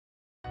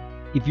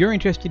If you're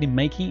interested in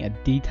making a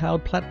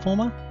detailed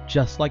platformer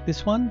just like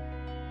this one,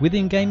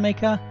 within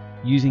Gamemaker,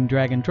 using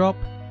drag and drop,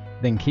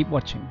 then keep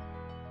watching.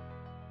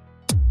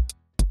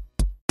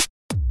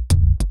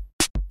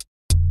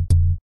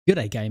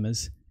 G'day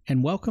gamers,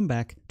 and welcome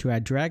back to our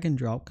drag and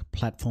drop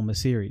platformer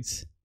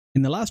series.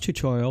 In the last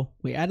tutorial,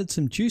 we added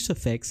some juice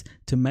effects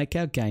to make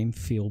our game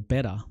feel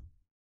better.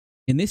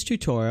 In this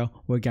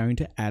tutorial, we're going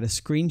to add a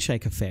screen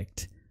shake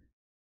effect.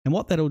 And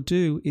what that'll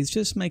do is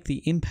just make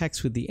the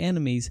impacts with the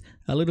enemies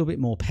a little bit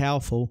more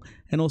powerful,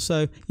 and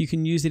also you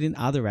can use it in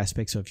other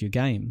aspects of your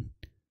game.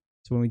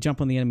 So when we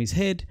jump on the enemy's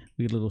head,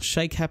 we get a little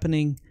shake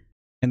happening,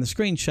 and the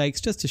screen shakes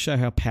just to show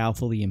how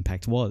powerful the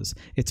impact was.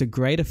 It's a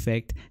great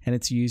effect and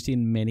it's used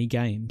in many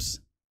games.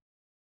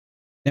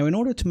 Now in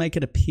order to make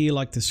it appear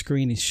like the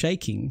screen is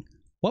shaking,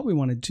 what we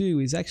want to do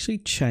is actually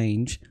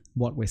change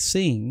what we're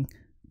seeing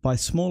by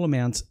small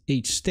amounts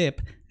each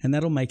step, and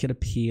that'll make it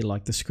appear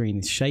like the screen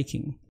is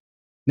shaking.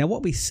 Now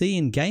what we see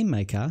in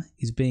Gamemaker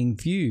is being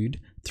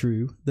viewed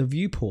through the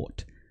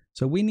viewport.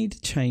 So we need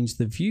to change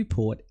the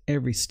viewport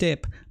every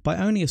step by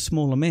only a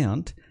small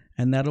amount,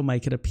 and that'll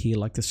make it appear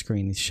like the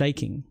screen is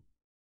shaking.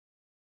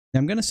 Now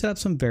I'm going to set up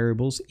some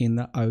variables in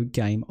the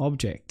OGame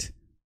object.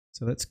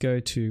 So let's go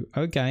to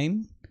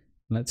OGame,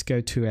 let's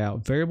go to our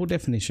variable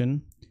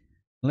definition,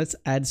 and let's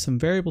add some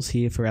variables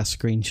here for our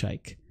screen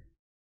shake.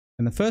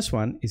 And the first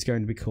one is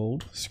going to be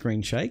called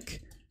screen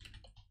shake.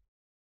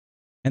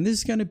 And this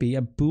is going to be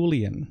a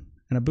Boolean,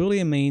 and a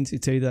Boolean means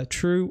it's either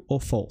true or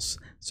false.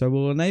 So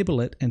we'll enable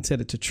it and set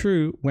it to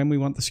true when we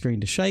want the screen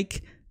to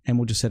shake, and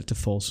we'll just set it to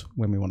false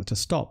when we want it to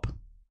stop.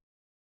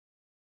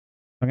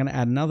 I'm going to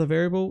add another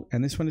variable,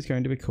 and this one is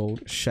going to be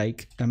called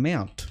shake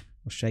amount,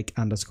 or shake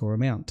underscore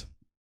amount.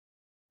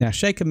 Now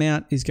shake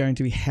amount is going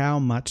to be how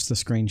much the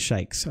screen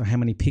shakes, or how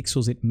many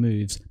pixels it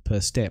moves per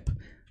step.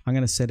 I'm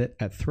going to set it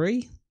at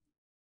 3,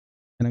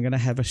 and I'm going to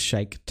have a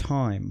shake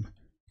time.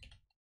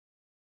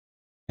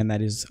 And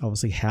that is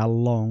obviously how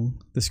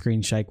long the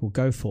screen shake will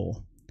go for.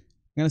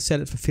 I'm going to set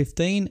it for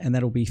 15, and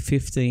that'll be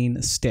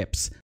 15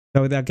 steps.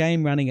 So with our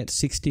game running at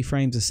 60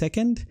 frames a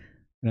second,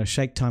 and a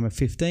shake time of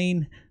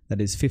 15, that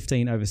is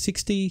 15 over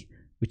 60,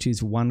 which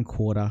is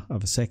 1/4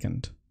 of a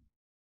second.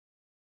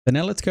 So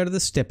now let's go to the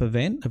step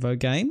event of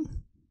OGame,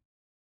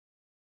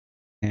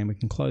 and we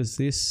can close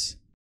this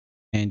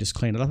and just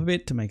clean it up a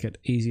bit to make it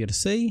easier to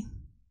see.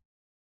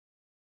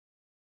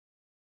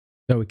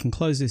 So we can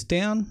close this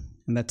down,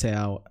 and that's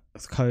our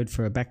code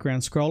for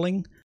background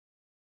scrolling.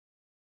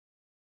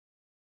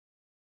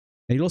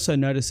 Now you'll also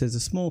notice there's a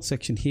small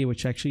section here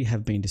which actually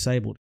have been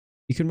disabled.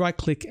 You can right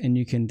click and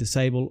you can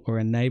disable or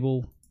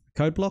enable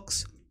code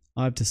blocks.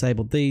 I've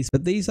disabled these,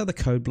 but these are the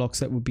code blocks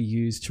that will be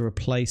used to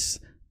replace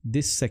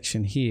this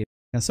section here.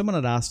 Now someone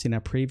had asked in our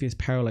previous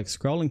parallax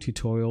scrolling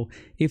tutorial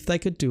if they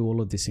could do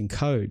all of this in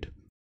code.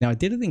 Now I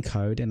did it in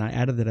code and I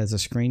added it as a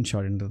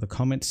screenshot into the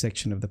comment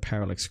section of the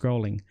parallax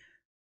scrolling,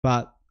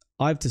 but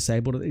I've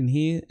disabled it in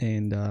here,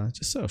 and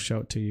just so I'll show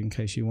it to you in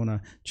case you want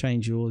to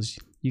change yours.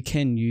 You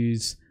can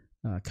use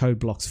code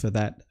blocks for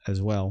that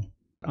as well.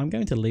 I'm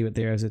going to leave it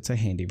there as it's a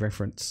handy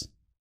reference.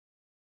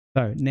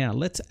 So now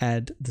let's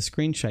add the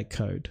screen shake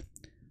code.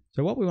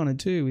 So what we want to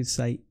do is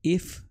say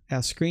if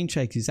our screen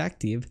shake is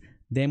active,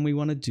 then we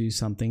want to do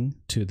something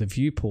to the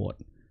viewport.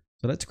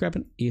 So let's grab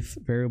an if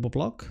variable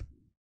block.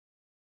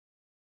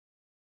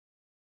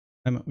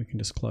 We can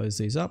just close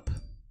these up.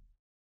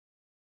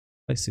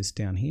 Place this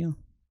down here.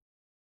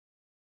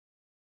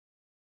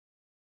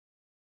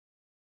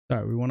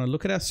 So we want to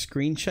look at our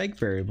screen shake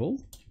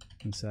variable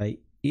and say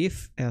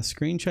if our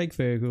screen shake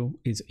variable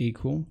is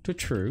equal to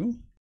true,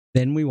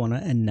 then we want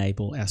to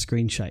enable our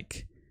screen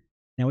shake.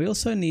 Now we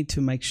also need to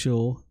make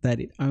sure that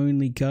it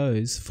only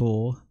goes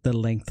for the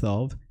length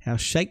of our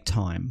shake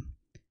time,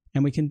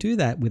 and we can do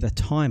that with a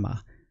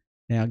timer.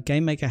 Now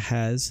Gamemaker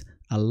has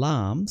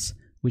alarms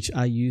which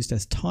are used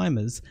as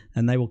timers,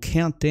 and they will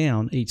count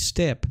down each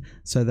step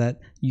so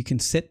that you can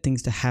set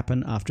things to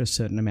happen after a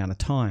certain amount of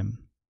time.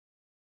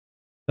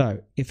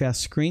 So if our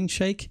screen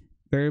shake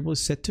variable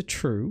is set to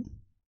true,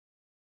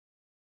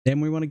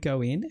 then we want to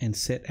go in and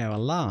set our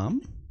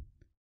alarm.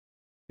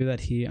 Do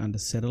that here under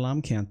set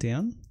alarm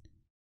countdown,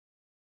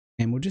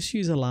 and we'll just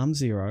use alarm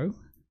 0.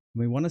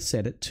 We want to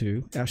set it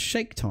to our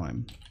shake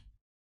time.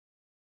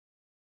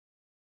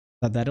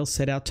 So that'll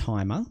set our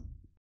timer.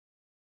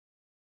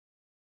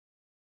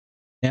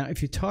 Now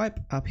if you type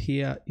up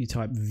here, you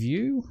type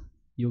view,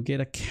 you'll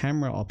get a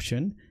camera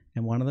option,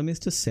 and one of them is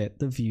to set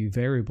the view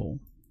variable.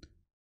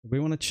 We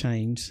want to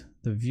change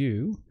the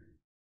view,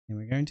 and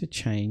we're going to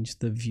change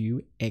the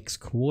view X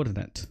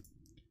coordinate.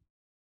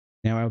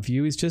 Now our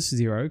view is just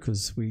 0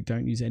 because we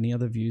don't use any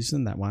other views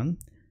than that one.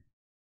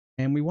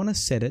 And we want to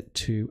set it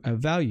to a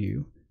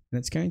value, and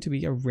it's going to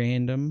be a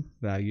random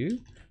value.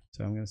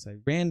 So I'm going to say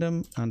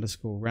random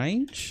underscore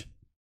range.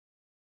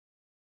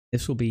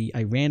 This will be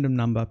a random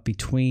number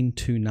between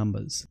two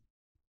numbers.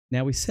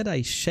 Now we set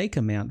a shake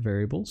amount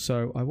variable,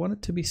 so I want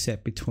it to be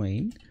set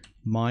between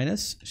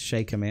minus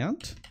shake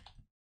amount,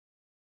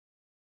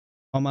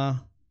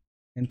 comma,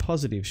 and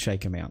positive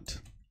shake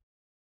amount.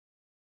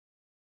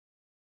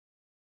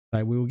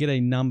 So we will get a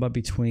number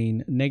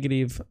between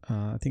negative,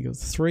 I think it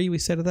was 3 we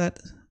set that,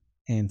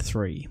 and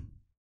 3. So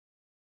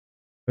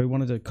we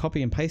wanted to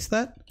copy and paste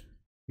that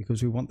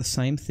because we want the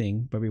same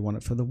thing, but we want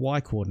it for the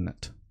y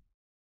coordinate.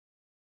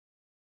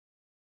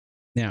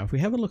 Now, if we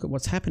have a look at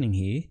what's happening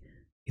here,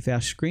 if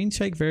our screen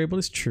shake variable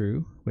is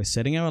true, we're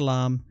setting our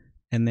alarm,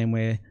 and then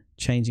we're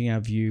changing our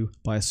view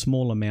by a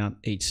small amount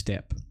each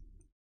step.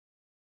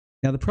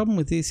 Now, the problem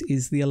with this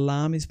is the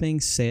alarm is being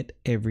set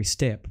every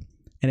step,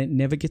 and it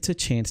never gets a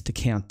chance to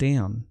count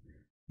down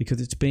because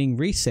it's being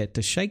reset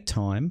to shake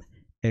time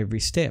every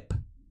step.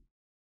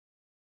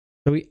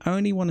 So we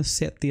only want to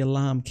set the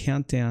alarm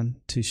countdown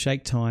to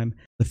shake time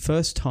the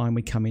first time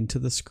we come into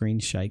the screen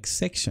shake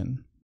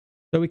section.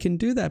 So we can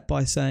do that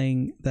by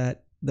saying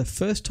that the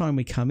first time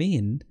we come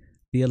in,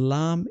 the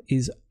alarm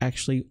is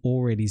actually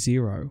already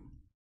 0.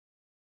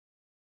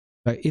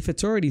 So if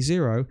it's already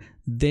 0,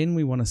 then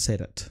we want to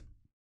set it.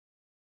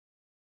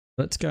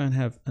 Let's go and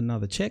have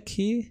another check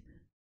here.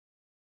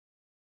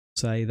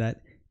 Say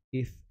that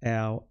if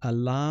our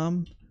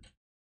alarm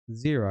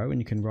 0,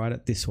 and you can write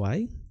it this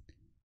way,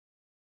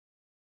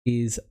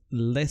 is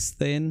less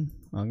than,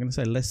 I'm going to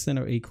say less than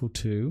or equal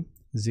to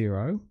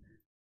 0,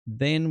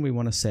 then we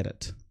want to set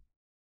it.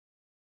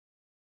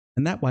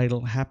 And that way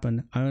it'll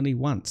happen only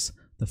once,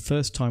 the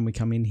first time we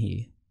come in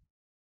here.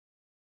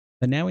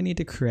 So now we need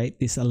to create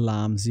this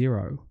alarm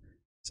 0.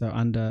 So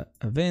under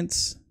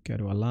events, go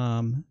to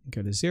alarm,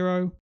 go to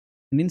 0.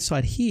 And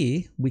inside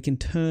here, we can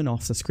turn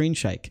off the screen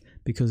shake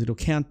because it'll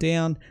count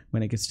down.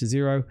 When it gets to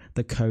 0,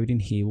 the code in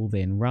here will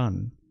then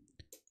run.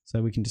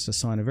 So we can just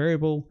assign a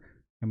variable,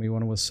 and we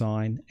want to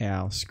assign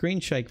our screen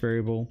shake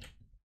variable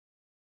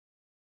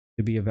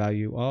to be a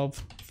value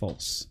of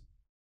false.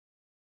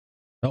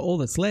 So all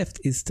that's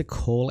left is to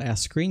call our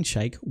screen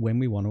shake when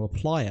we want to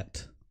apply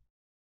it.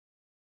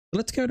 So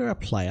let's go to our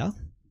player.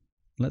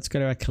 Let's go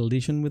to our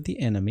collision with the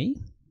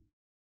enemy.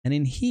 And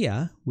in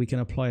here, we can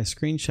apply a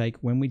screen shake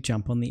when we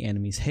jump on the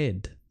enemy's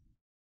head.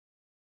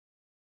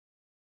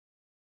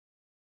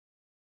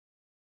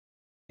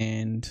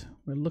 And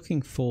we're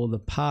looking for the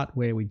part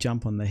where we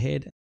jump on the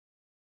head.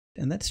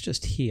 And that's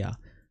just here.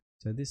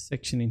 So this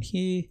section in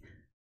here,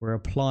 we're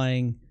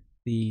applying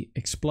the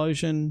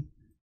explosion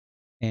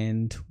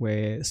and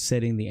we're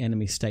setting the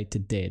enemy state to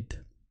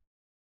dead.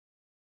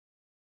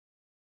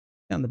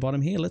 Down the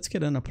bottom here, let's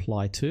get an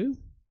apply to.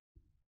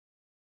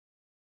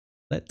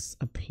 Let's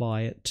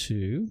apply it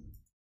to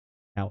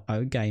our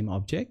OGame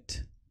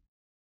object.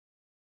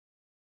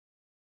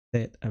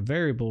 Set a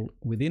variable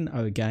within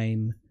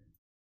OGame,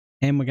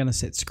 and we're going to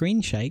set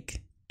screen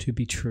shake to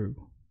be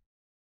true.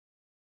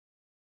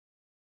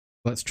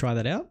 Let's try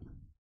that out.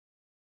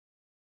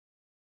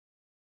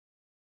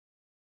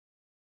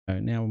 So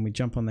now when we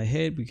jump on the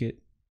head, we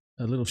get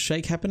a little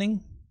shake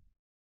happening.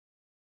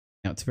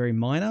 Now it's very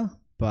minor,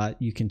 but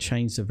you can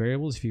change the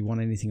variables if you want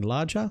anything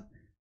larger.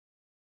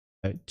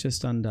 So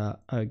just under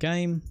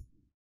OGame,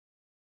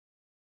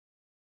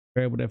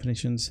 variable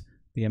definitions,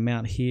 the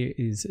amount here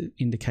is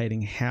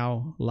indicating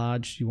how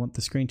large you want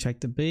the screen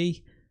shake to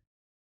be.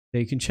 So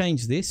you can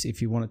change this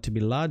if you want it to be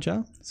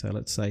larger. So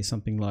let's say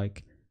something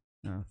like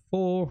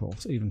 4 or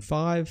even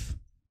 5.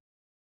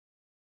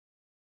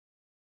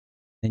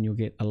 Then you'll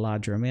get a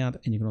larger amount,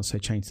 and you can also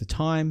change the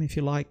time if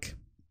you like.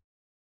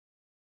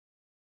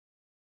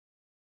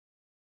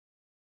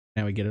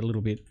 Now we get a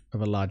little bit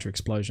of a larger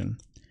explosion.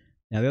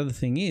 Now the other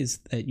thing is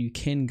that you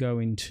can go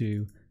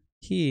into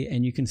here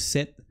and you can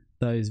set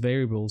those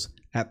variables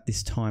at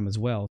this time as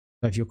well.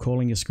 So if you're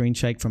calling your screen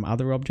shake from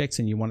other objects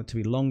and you want it to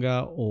be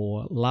longer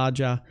or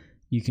larger,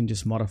 you can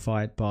just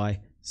modify it by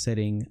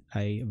setting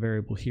a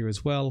variable here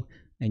as well,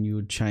 and you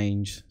would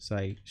change,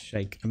 say,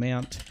 shake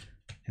amount,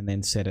 and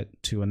then set it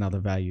to another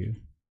value.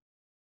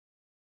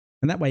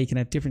 And that way you can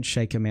have different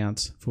shake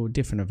amounts for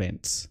different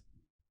events.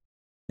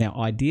 Now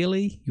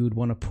ideally you would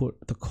want to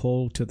put the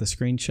call to the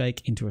screen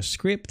shake into a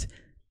script,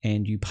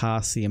 and you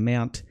pass the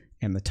amount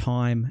and the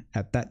time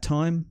at that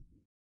time.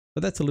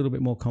 But that's a little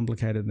bit more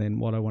complicated than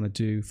what I want to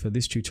do for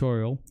this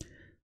tutorial.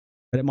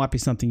 But it might be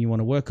something you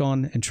want to work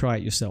on and try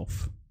it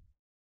yourself.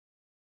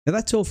 Now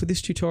that's all for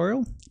this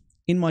tutorial.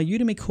 In my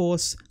Udemy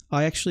course,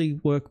 I actually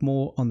work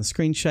more on the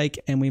screen shake,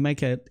 and we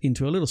make it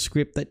into a little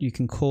script that you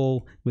can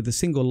call with a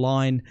single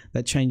line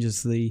that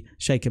changes the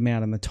shake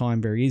amount and the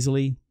time very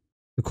easily.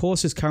 The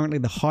course is currently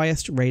the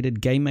highest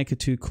rated Gamemaker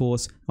 2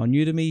 course on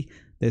Udemy.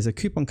 There's a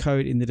coupon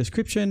code in the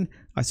description.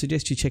 I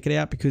suggest you check it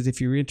out because if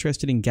you're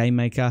interested in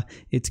Gamemaker,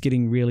 it's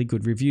getting really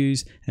good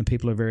reviews and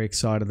people are very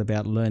excited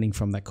about learning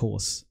from that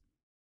course.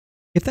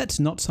 If that's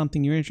not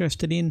something you're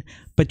interested in,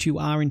 but you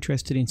are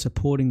interested in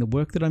supporting the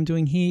work that I'm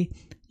doing here,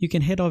 you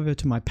can head over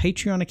to my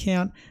Patreon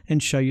account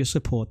and show your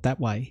support that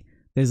way.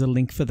 There's a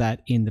link for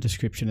that in the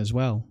description as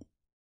well.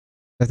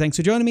 So thanks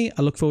for joining me.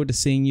 I look forward to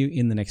seeing you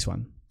in the next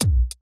one.